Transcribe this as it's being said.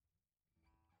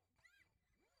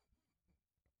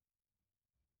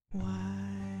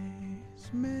Wise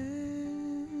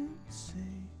men say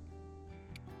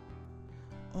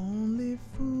only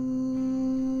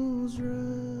fools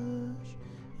rush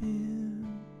in,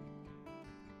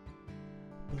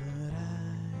 but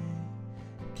I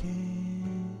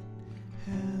can't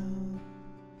help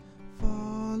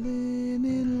falling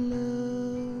in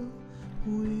love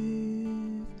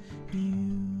with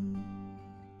you.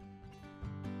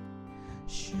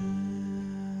 Shall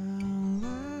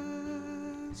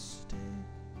I stay?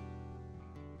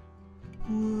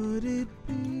 Would it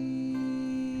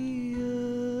be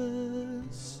a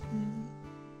sin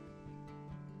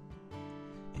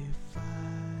if I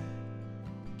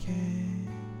can't?